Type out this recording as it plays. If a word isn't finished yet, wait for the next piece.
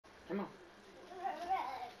Come on.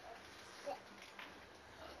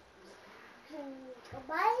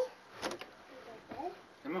 Bye.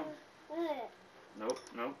 Come on. Nope,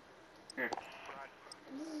 nope. Here.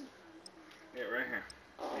 Yeah, right here.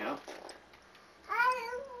 Yep.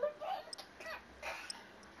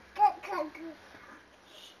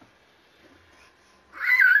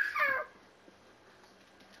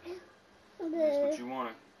 That's what you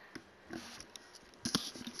wanted.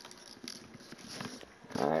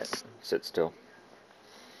 Alright, sit still.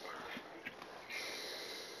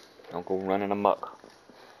 Don't go running amok.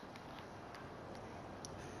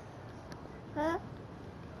 Huh?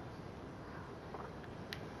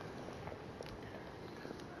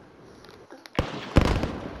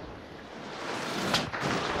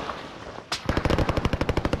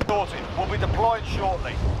 Sorted. We'll be deployed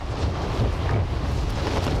shortly.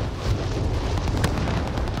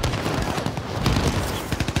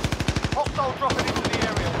 Hostile dropping into the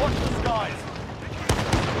area. Watch the skies.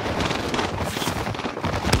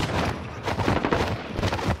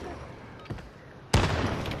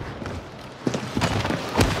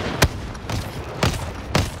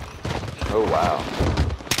 Oh wow.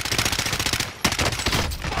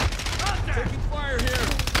 Taking fire here.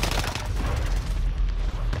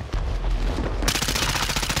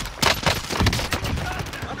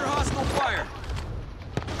 Under hostile fire.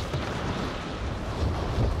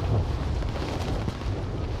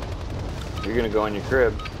 You're gonna go in your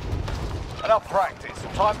crib. Enough practice.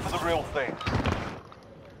 Time for the real thing.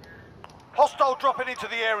 Hostile dropping into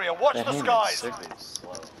the area. Watch That the hand skies. is sick and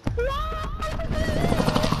slow.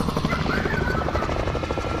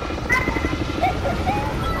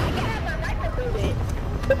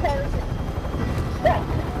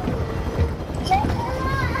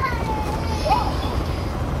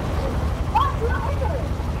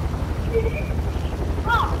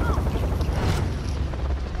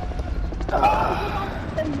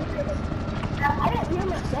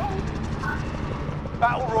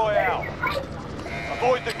 Battle Royale.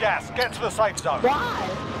 Avoid the gas. Get to the safe zone. Why?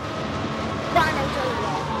 Why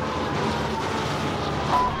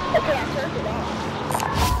okay, I turned it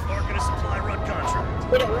off. Marking a supply run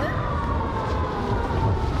contract. Did it work?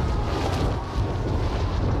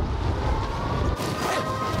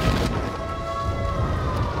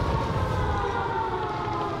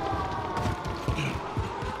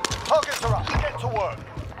 Targets are up. Get to work.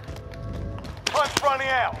 Time's running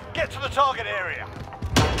out. Get to the target area.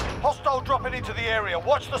 Hostile dropping into the area.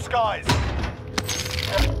 Watch the skies.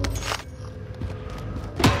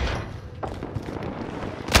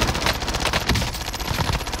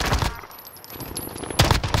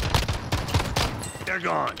 They're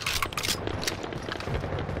gone.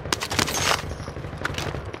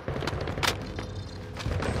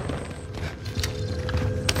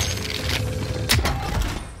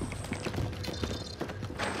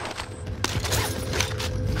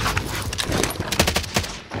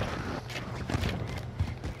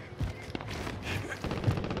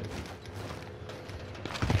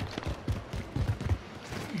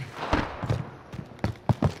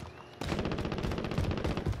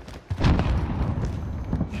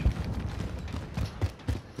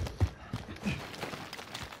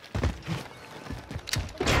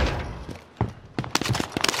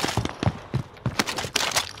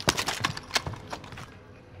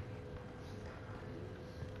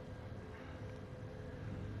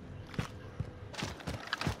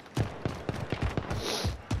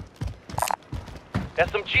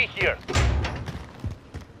 SMG here.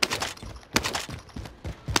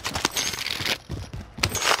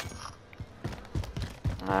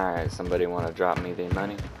 Alright, somebody want to drop me the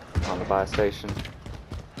money on the buy station?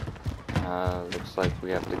 Looks like we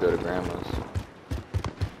have to go to Grandma's.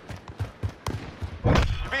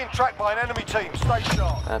 You're being tracked by an enemy team. Stay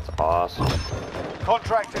sharp. That's awesome.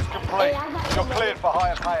 Contract is complete. You're cleared for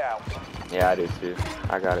higher payout. Yeah, I do too.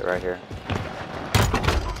 I got it right here.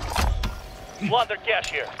 Flood their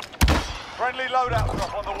cash here. Friendly loadout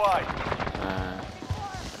drop on the way.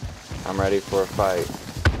 I'm ready for a fight.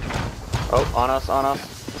 Oh, on us, on us.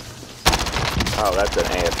 Oh, that's an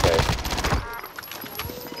AFK.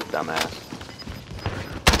 Dumbass.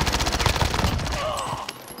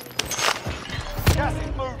 Gas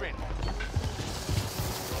is moving.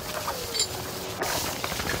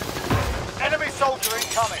 Enemy soldier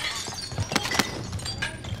incoming.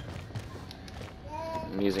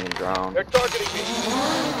 I'm using a drone. They're targeting me.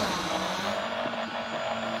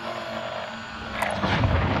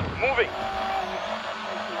 Moving.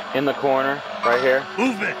 In the corner, right here.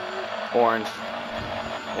 Movement. Orange.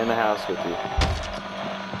 In the house with you.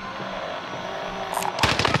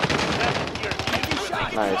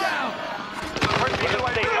 Nice. Friendly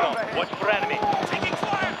UAV overhead. Watch for enemy. Taking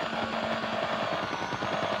fire!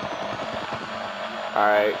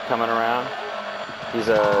 Alright, coming around. He's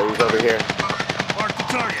over here. Mark the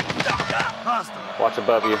target. Hostile. Watch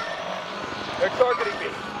above you. They're targeting me.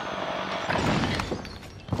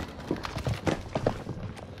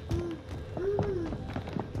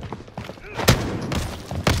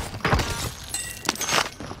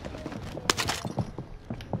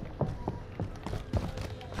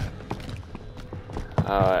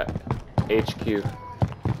 HQ.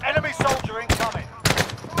 Enemy soldier incoming.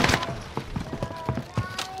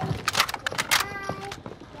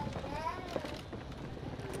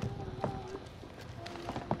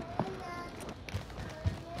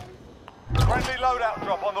 Friendly loadout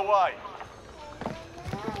drop on the way.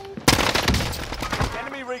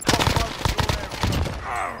 Enemy recon close to your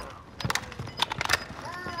area.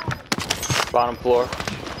 Bottom floor.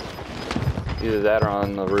 Either that or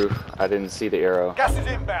on the roof. I didn't see the arrow. Gas is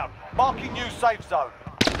inbound. Marking new safe zone.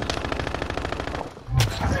 You're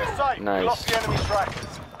safe. Nice. We lost the enemy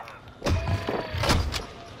trackers.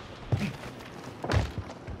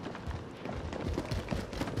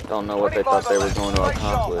 Don't know what they thought they were going to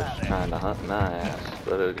accomplish, trying to hunt my ass,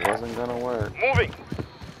 but it wasn't gonna work. Moving.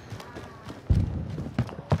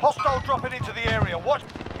 Hostile dropping into the area. Watch.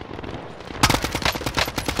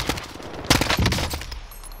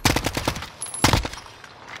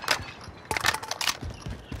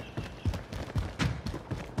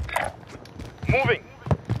 Moving.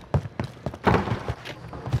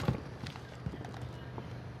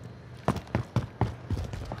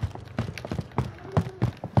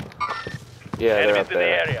 Yeah, they're Enemy up to the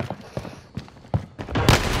there. area.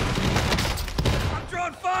 I'm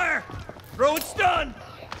drawing fire. Throwing stun.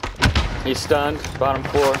 He's stunned. Bottom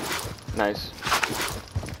floor. Nice.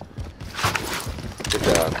 Good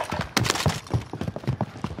job.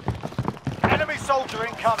 Enemy soldier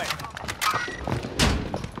incoming.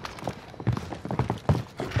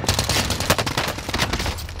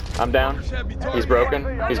 I'm down. He's broken.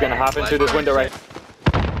 He's gonna hop in through this window right.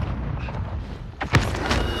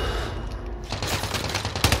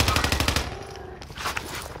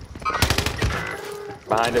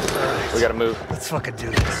 Behind us. We gotta move. Let's fucking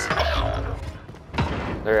do this.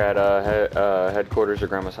 They're at headquarters or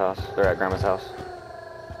Grandma's house. They're at Grandma's house.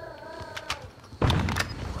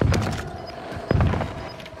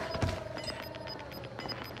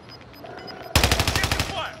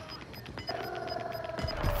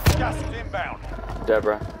 Gas is inbound.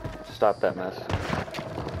 Deborah, stop that mess.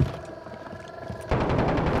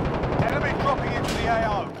 Enemy dropping into the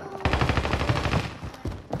AO.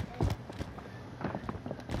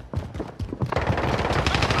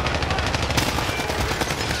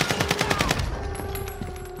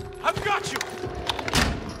 I've got you.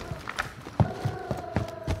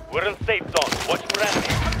 We're in safe zone. Watch for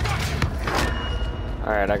enemy.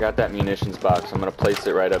 Alright, I got that munitions box. I'm gonna place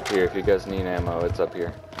it right up here. If you guys need ammo, it's up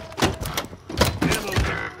here. Ammo.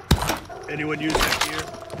 Anyone use that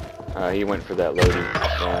gear? He went for that Lodi.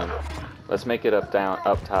 And let's make it up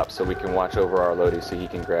top so we can watch over our Lodi so he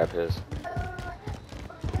can grab his.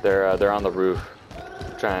 They're on the roof,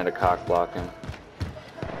 trying to cock block him.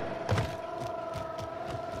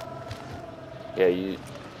 Yeah, you.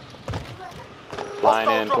 Flying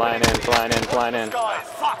in, flying in, flying in, flying in. Skies.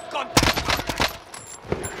 Fuck,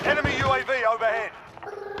 enemy UAV overhead.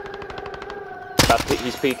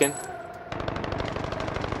 He's peeking.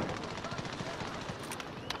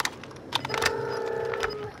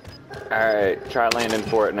 Alright, try landing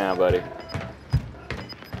for it now, buddy.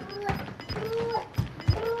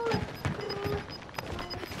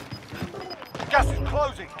 Gas is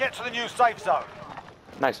closing. Get to the new safe zone.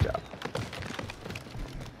 Nice job.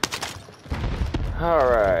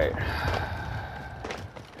 Alright.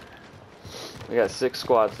 We got 6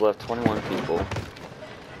 squads left, 21 people.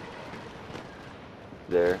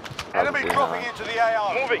 There. Enemy Probably dropping not. into the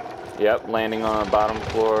AO. Moving. Yep, landing on a bottom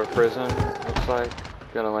floor prison, looks like.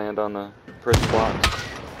 Gonna land on the prison block.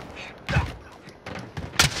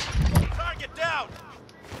 Target down.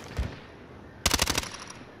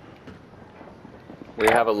 We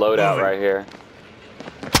have a loadout right here.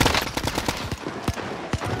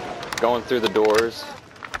 Going through the doors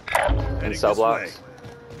and cell blocks.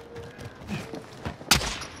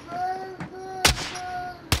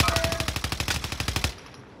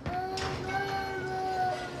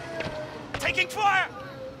 Taking fire.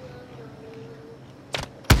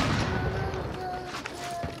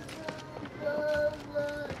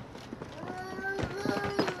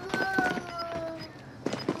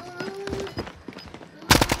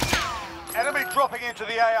 Enemy dropping into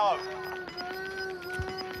the AO.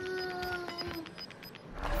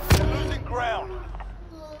 Losing ground.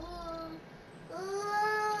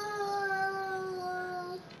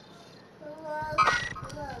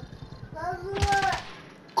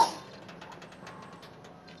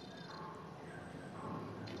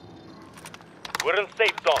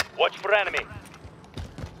 safe zone. Watch for enemy.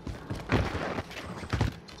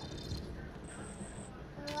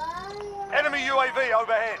 Enemy UAV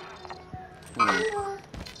overhead.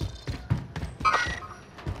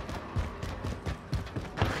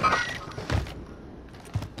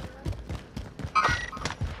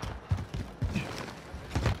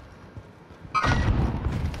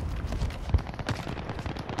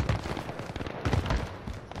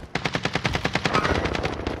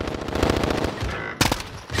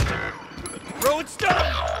 Throwing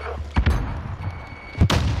stun!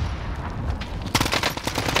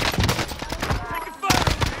 Taking fire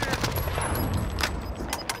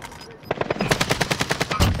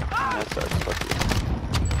That sucks. Fuck you.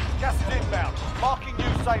 Gas is inbound. Marking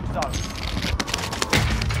new safe zone.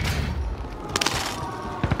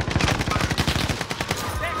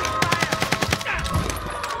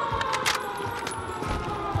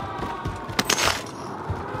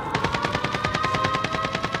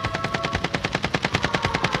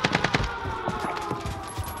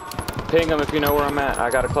 Ping him if you know where I'm at. I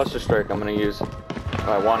got a cluster strike I'm gonna use.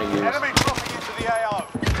 I want to use. Enemy dropping into the AO.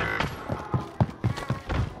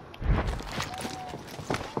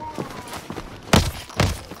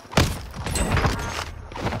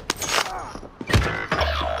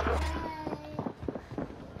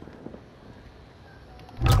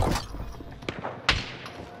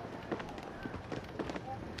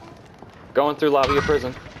 Going through lobby of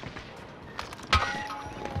prison.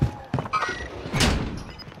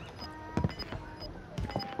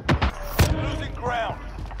 Losing ground.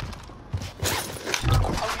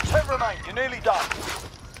 Only 10 remain. You're nearly done.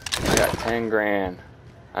 I got 10 grand.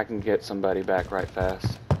 I can get somebody back right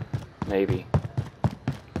fast. Maybe.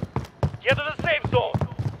 Get to the safe zone.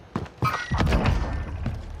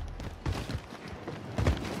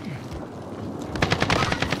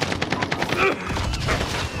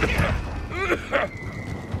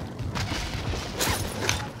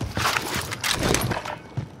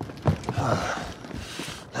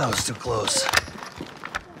 That was too close.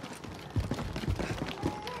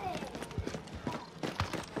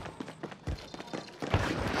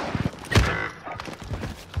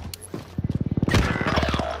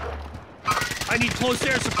 I need close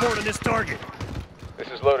air support on this target. This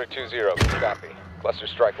is Loader 2-0. Copy. Cluster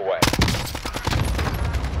strike away.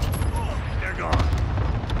 They're gone.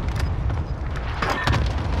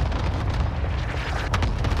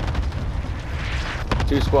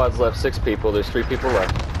 Two squads left, 6 people. There's 3 people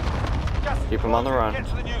left. Gas is Keep 'em on the run. Get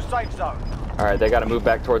to the new safe zone. All right, they got to move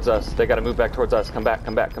back towards us. They got to move back towards us. Come back,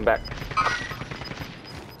 come back, come back.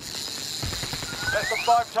 Less than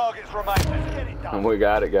 5 targets remain. Let's get it done. And we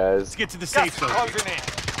got it, guys. Let's get to the Gas safe is zone. closing in.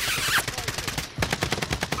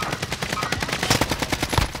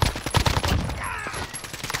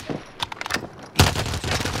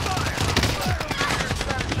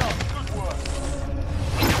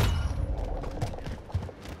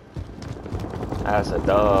 That's a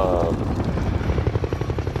dub.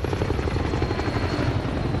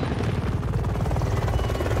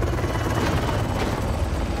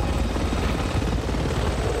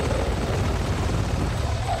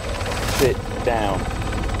 Sit down.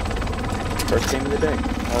 First game of the day.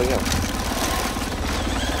 Hell yeah.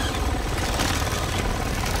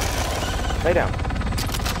 Lay down.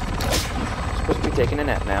 Supposed to be taking a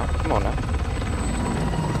nap now. Come on now.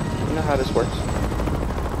 You know how this works.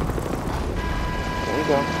 There you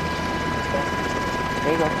go.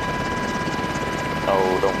 There you go.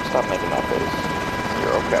 Oh, don't stop making that face.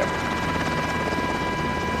 You're okay.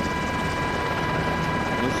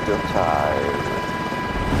 You're still tired.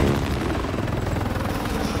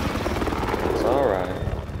 It's alright.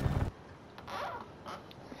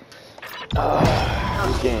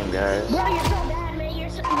 Good game, guys. Bro, you're so bad, man. You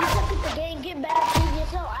suck at the game. Get better, please. You're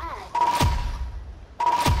so ass.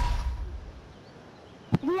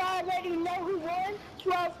 We already know who won.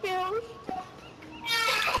 12 kills.